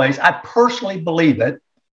over the place. I personally believe it,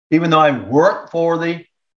 even though I work for the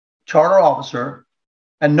charter officer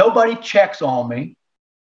and nobody checks on me,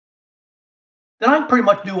 then I can pretty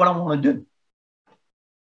much do what I want to do.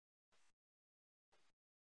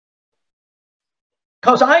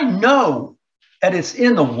 Because I know that it's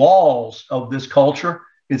in the walls of this culture.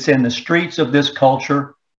 It's in the streets of this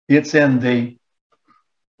culture. It's in the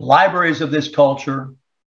libraries of this culture.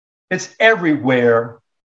 It's everywhere.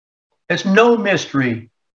 It's no mystery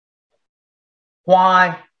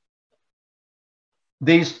why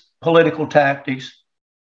these political tactics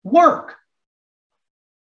work.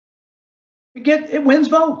 It wins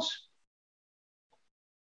votes.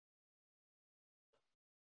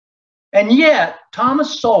 And yet,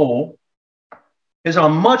 Thomas Sowell is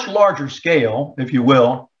on a much larger scale, if you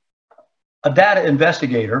will, a data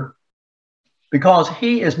investigator, because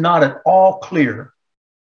he is not at all clear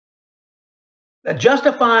that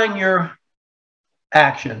justifying your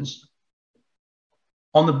actions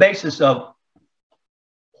on the basis of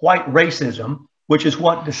white racism, which is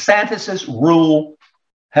what DeSantis' rule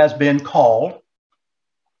has been called.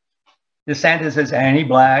 DeSantis is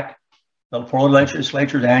anti-black. The Florida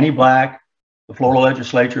legislature is anti-black. The Florida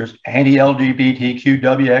legislature is anti-LGBTQ,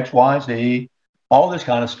 WXYZ, all this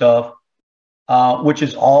kind of stuff, which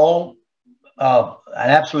is all an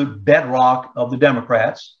absolute bedrock of the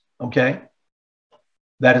Democrats, okay?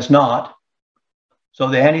 That is not. So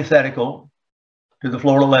they're antithetical to the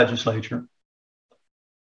Florida legislature.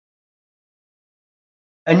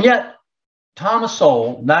 And yet, Thomas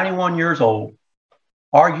Sowell, 91 years old,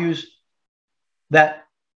 argues that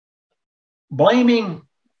blaming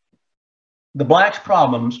the blacks'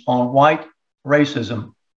 problems on white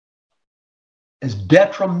racism is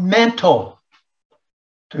detrimental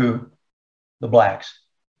to the blacks.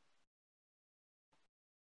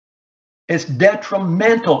 It's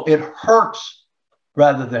detrimental. It hurts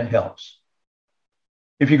rather than it helps.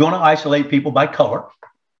 If you're going to isolate people by color,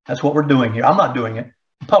 that's what we're doing here. I'm not doing it.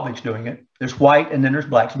 The public's doing it. There's white and then there's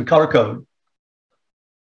black. So we color code.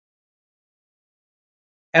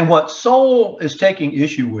 And what Soul is taking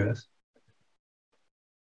issue with,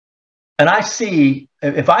 and I see,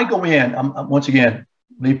 if I go in, once again,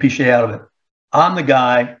 leave Pichet out of it. I'm the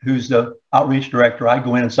guy who's the outreach director. I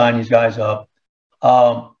go in and sign these guys up.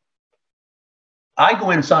 I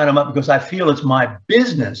go in and sign them up because I feel it's my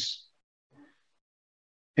business.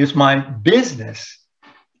 It's my business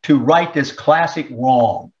to right this classic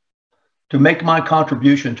wrong, to make my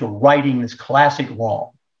contribution to righting this classic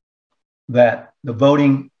wrong, that the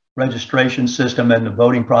voting registration system and the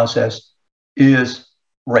voting process is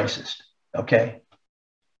racist, okay?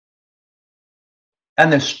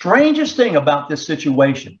 And the strangest thing about this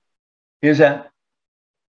situation is that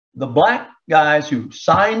the black guys who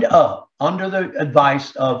signed up under the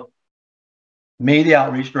advice of me, the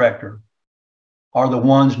outreach director, are the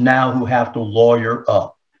ones now who have to lawyer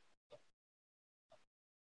up.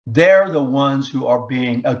 They're the ones who are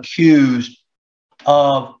being accused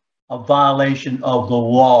of a violation of the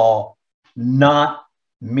law, not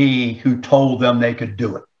me who told them they could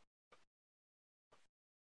do it.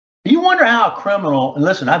 You wonder how a criminal, and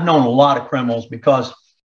listen, I've known a lot of criminals because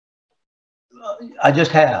I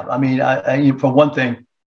just have. I mean, for one thing,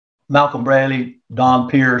 Malcolm Braley, Don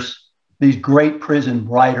Pierce, these great prison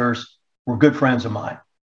writers were good friends of mine.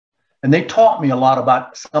 And they taught me a lot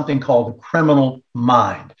about something called the criminal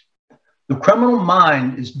mind. The criminal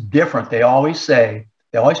mind is different. They always say,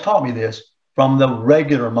 they always taught me this, from the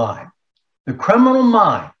regular mind. The criminal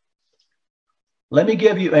mind, let me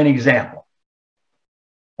give you an example.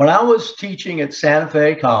 When I was teaching at Santa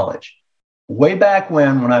Fe College, way back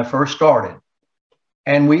when I first started,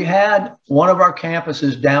 and we had one of our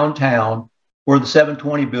campuses downtown where the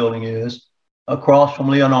 720 building is, across from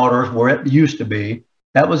Leonardo's where it used to be.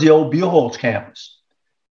 That was the old Buchholz campus.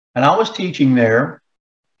 And I was teaching there,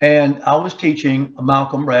 and I was teaching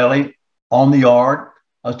Malcolm Braley on the yard.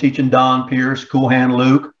 I was teaching Don Pierce, Cool Hand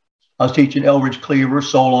Luke. I was teaching Elridge Cleaver,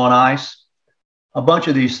 Soul on Ice, a bunch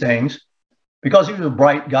of these things, because these were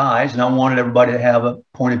bright guys, and I wanted everybody to have a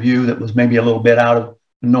point of view that was maybe a little bit out of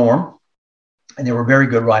the norm. And they were very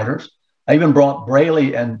good writers. I even brought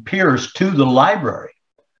Braley and Pierce to the library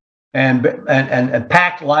and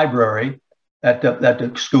packed library at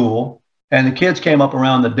the school. And the kids came up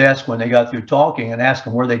around the desk when they got through talking and asked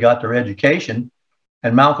them where they got their education.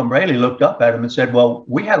 And Malcolm Braley looked up at him and said, well,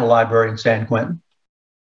 we had a library in San Quentin.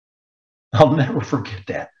 I'll never forget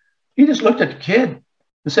that. He just looked at the kid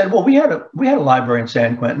and said, well, we had a library in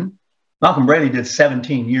San Quentin. Malcolm Braley did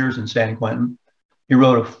 17 years in San Quentin. He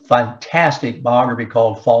wrote a fantastic biography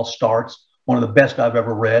called False Starts, one of the best I've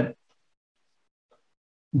ever read.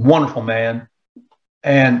 Wonderful man.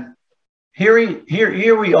 And here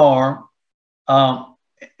we are.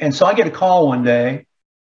 And so I get a call one day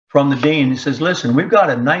from the dean. He says, listen, we've got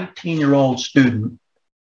a 19-year-old student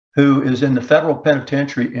who is in the federal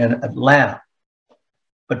penitentiary in Atlanta,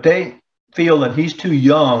 but they feel that he's too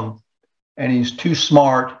young and he's too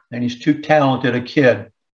smart and he's too talented a kid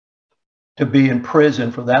to be in prison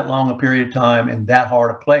for that long a period of time in that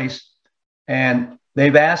hard a place. And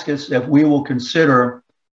they've asked us if we will consider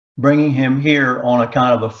bringing him here on a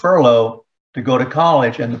kind of a furlough to go to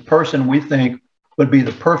college. And the person we think would be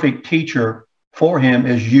the perfect teacher for him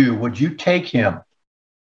is you. Would you take him?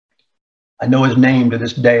 I know his name to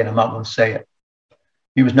this day, and I'm not going to say it.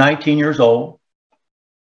 He was 19 years old.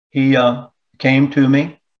 He came to me.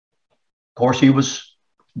 Of course, he was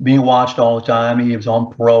being watched all the time. He was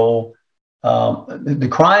on parole. The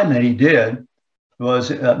crime that he did was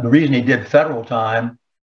the reason he did federal time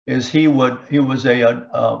is he would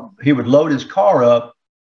load his car up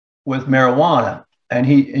with marijuana, and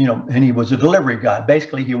he was a delivery guy.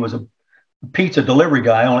 Basically, he was a pizza delivery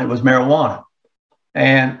guy, only it was marijuana.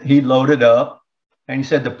 And he loaded up, and he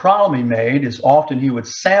said the problem he made is often he would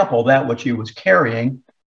sample that which he was carrying,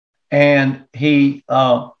 and he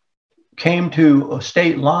came to a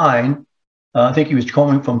state line. I think he was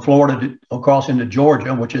coming from Florida across into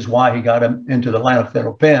Georgia, which is why he got him into the Atlanta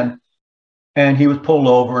Federal Pen. And he was pulled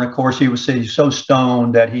over. And of course, he was so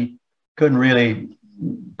stoned that he couldn't really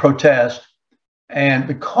protest. And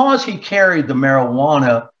because he carried the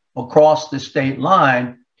marijuana across the state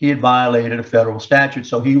line, he had violated a federal statute,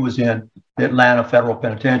 so he was in the Atlanta Federal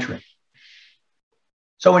Penitentiary.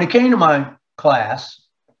 So when he came to my class,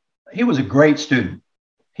 he was a great student.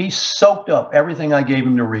 He soaked up everything I gave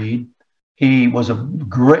him to read. He was a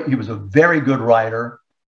very good writer.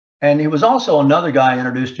 And he was also another guy I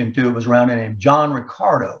introduced him to, was around named John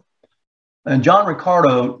Ricardo. And John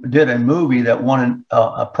Ricardo did a movie that won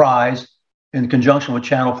a prize in conjunction with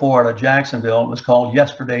Channel 4 out of Jacksonville. It was called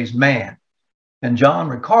Yesterday's Man. And John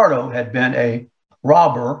Ricardo had been a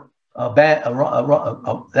robber, that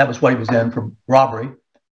was what he was in for robbery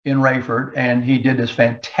in Rayford. And he did this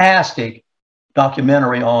fantastic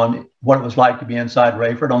documentary on what it was like to be inside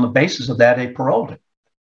Rayford. On the basis of that, they paroled him.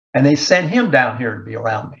 And they sent him down here to be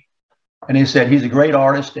around me. And he said, he's a great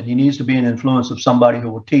artist and he needs to be an influence of somebody who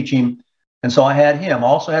will teach him. And so I had him. I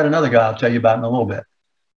also had another guy I'll tell you about in a little bit.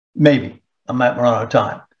 Maybe. I might run out of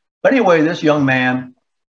time. But anyway, this young man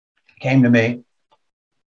came to me.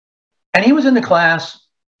 And he was in the class,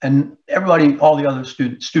 and everybody, all the other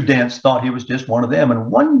students thought he was just one of them.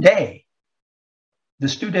 And one day, the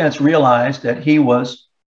students realized that he was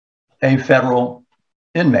a federal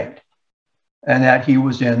inmate and that he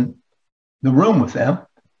was in the room with them.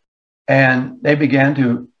 And they began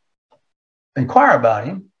to inquire about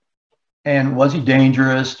him. And was he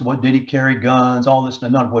dangerous? What did he carry guns? All this,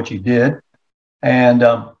 none of which he did. And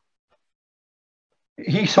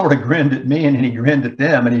he sort of grinned at me and he grinned at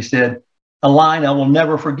them. And he said, a line I will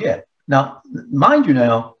never forget. Now, mind you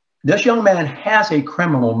now, this young man has a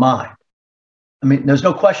criminal mind. I mean, there's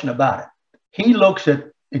no question about it. He looks at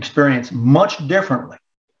experience much differently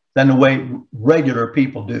than the way regular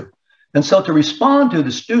people do. And so to respond to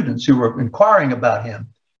the students who were inquiring about him,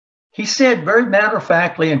 he said very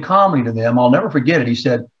matter-of-factly and calmly to them, I'll never forget it. He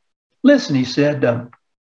said, listen, he said,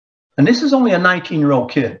 and this is only a 19-year-old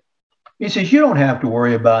kid. He says, you don't have to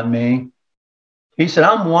worry about me. He said,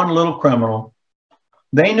 I'm one little criminal.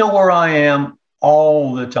 They know where I am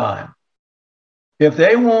all the time. If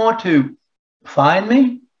they want to find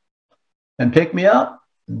me and pick me up,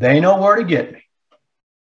 they know where to get me.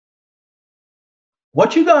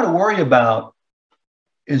 What you got to worry about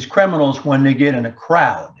is criminals when they get in a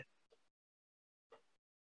crowd.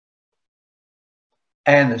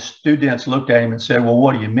 And the students looked at him and said, well,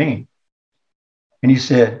 what do you mean? And he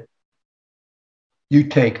said, you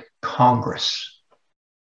take Congress.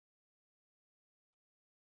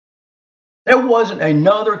 There wasn't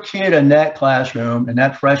another kid in that classroom, in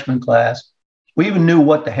that freshman class, who even knew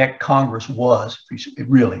what the heck Congress was,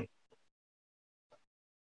 really.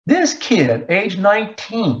 This kid, age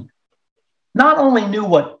 19, not only knew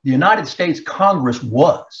what the United States Congress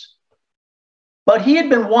was, but he had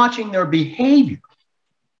been watching their behavior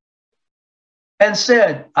and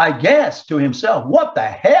said, I guess, to himself, what the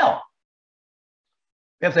hell?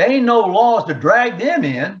 If there ain't no laws to drag them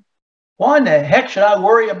in, why in the heck should I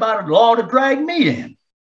worry about a law to drag me in?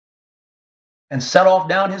 And set off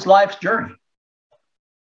down his life's journey.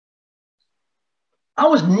 I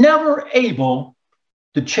was never able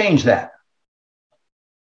to change that.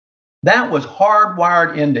 That was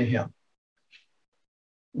hardwired into him.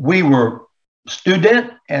 We were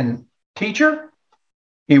student and teacher.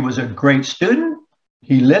 He was a great student.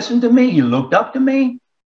 He listened to me. He looked up to me.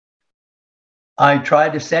 I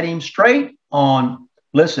tried to set him straight on,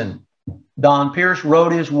 listen, Don Pierce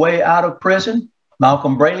wrote his way out of prison.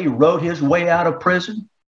 Malcolm Braley wrote his way out of prison.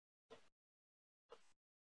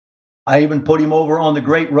 I even put him over on the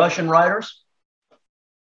great Russian writers,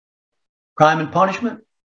 Crime and Punishment.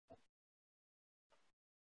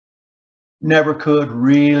 Never could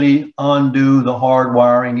really undo the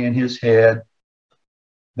hardwiring in his head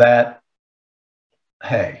that,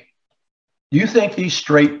 hey, do you think these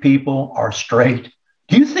straight people are straight?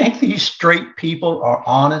 Do you think these straight people are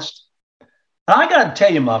honest? And I got to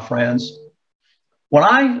tell you, my friends, when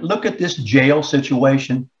I look at this jail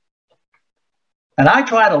situation, and I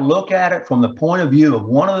try to look at it from the point of view of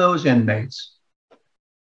one of those inmates,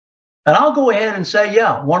 and I'll go ahead and say,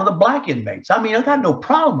 yeah, one of the black inmates. I mean, I got no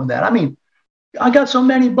problem with that. I mean, I got so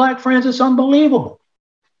many black friends, it's unbelievable.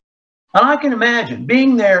 And I can imagine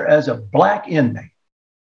being there as a black inmate,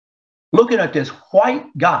 looking at this white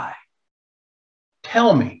guy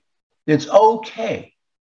tell me it's okay.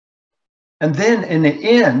 And then in the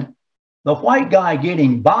end, the white guy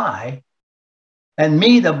getting by and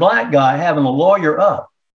me, the black guy, having a lawyer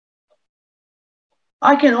up.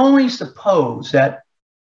 I can only suppose that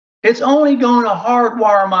it's only going to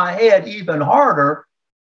hardwire my head even harder.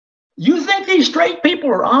 You think these straight people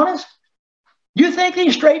are honest? You think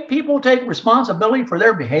these straight people take responsibility for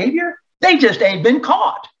their behavior? They just ain't been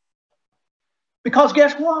caught. Because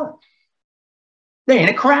guess what? They ain't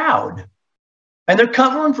a crowd. And they're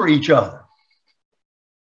covering for each other.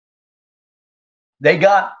 They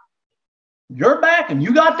got your back and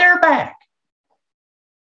you got their back.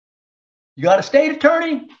 You got a state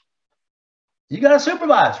attorney. You got a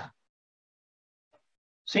supervisor.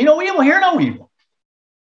 See no evil, hear no evil.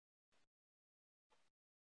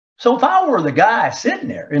 So if I were the guy sitting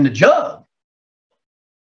there in the jug,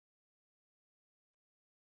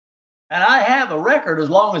 and I have a record as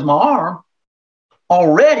long as my arm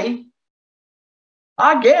already,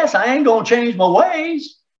 I guess I ain't going to change my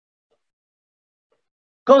ways.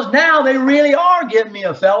 Because now they really are giving me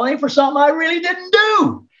a felony for something I really didn't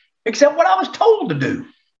do, except what I was told to do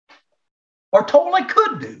or told I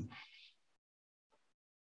could do.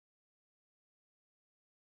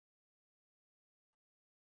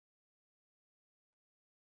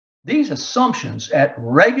 These assumptions that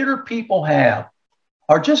regular people have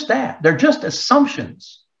are just that. They're just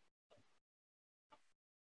assumptions.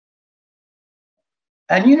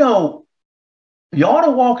 And you know, you ought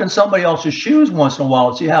to walk in somebody else's shoes once in a while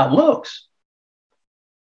and see how it looks.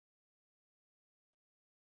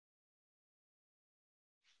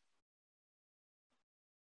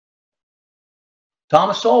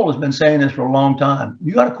 Thomas Sowell has been saying this for a long time.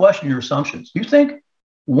 You got to question your assumptions. You think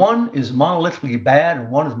one is monolithically bad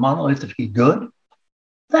and one is monolithically good?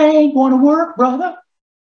 That ain't going to work, brother.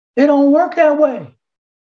 It don't work that way.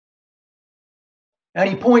 And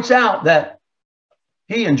he points out that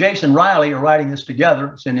he and Jason Riley are writing this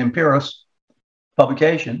together. It's in Empirus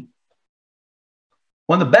publication.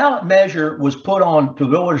 When the ballot measure was put on to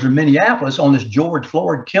voters in Minneapolis on this George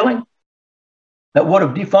Floyd killing that would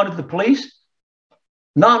have defunded the police,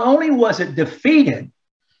 not only was it defeated,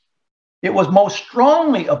 it was most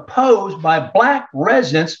strongly opposed by Black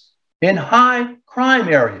residents in high crime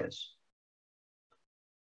areas.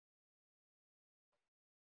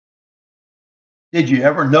 Did you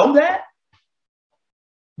ever know that?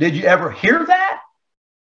 Did you ever hear that?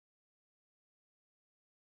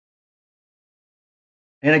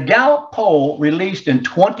 In a Gallup poll released in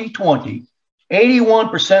 2020,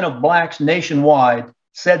 81% of Blacks nationwide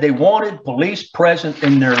said they wanted police present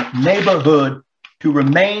in their neighborhood to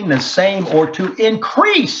remain the same or to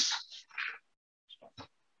increase.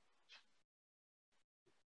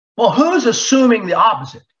 Well, who's assuming the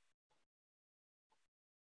opposite?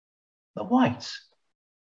 The whites,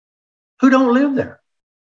 who don't live there,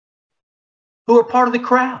 who are part of the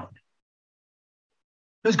crowd,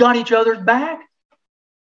 who's got each other's back.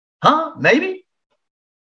 Huh? Maybe.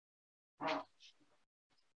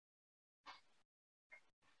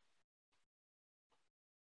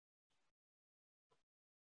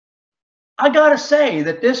 I got to say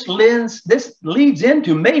that this leads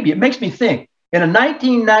into, maybe it makes me think, in a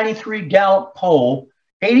 1993 Gallup poll,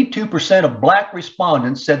 82% of Black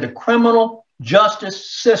respondents said the criminal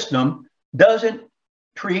justice system doesn't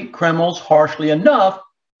treat criminals harshly enough.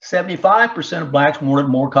 75% of Blacks wanted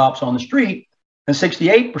more cops on the street, and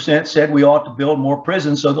 68% said we ought to build more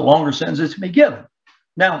prisons so that longer sentences can be given.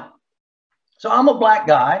 Now, so I'm a Black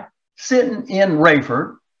guy sitting in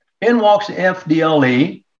Rayford, in walks the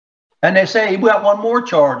FDLE, and they say, we got one more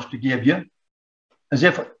charge to give you, as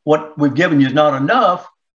if what we've given you is not enough.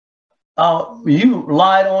 You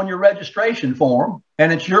lied on your registration form,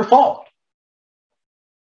 and it's your fault.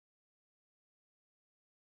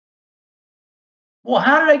 Well,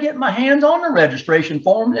 how did I get my hands on the registration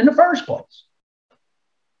form in the first place?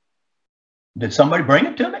 Did somebody bring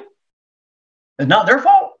it to me? It's not their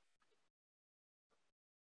fault.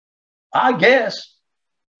 I guess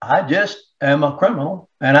I just am a criminal,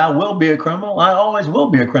 and I will be a criminal. I always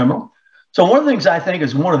will be a criminal. So one of the things I think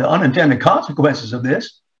is one of the unintended consequences of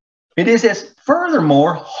this, it is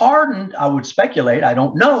furthermore hardened, I would speculate, I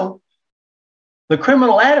don't know, the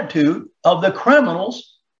criminal attitude of the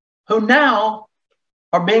criminals who now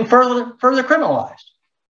are being further criminalized.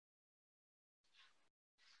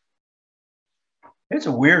 It's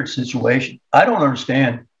a weird situation. I don't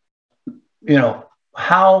understand,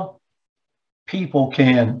 how people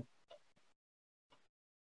can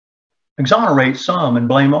exonerate some and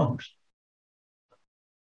blame others.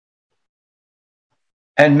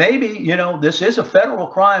 And maybe, this is a federal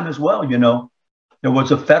crime as well. There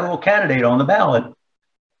was a federal candidate on the ballot,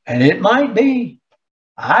 and it might be,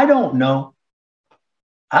 I don't know.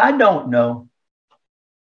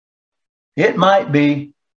 It might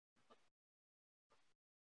be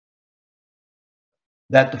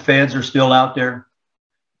that the feds are still out there.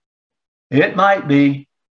 It might be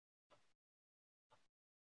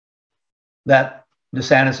that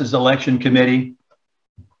DeSantis' election committee,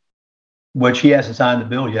 which he hasn't signed the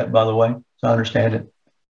bill yet, by the way, so I understand it.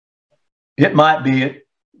 It might be, it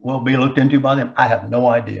will be looked into by them. I have no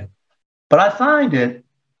idea. But I find it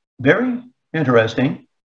very interesting,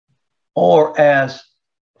 or as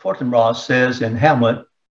Fortinbras says in Hamlet,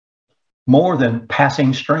 more than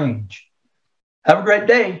passing strange. Have a great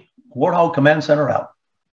day. Warthog Command Center out.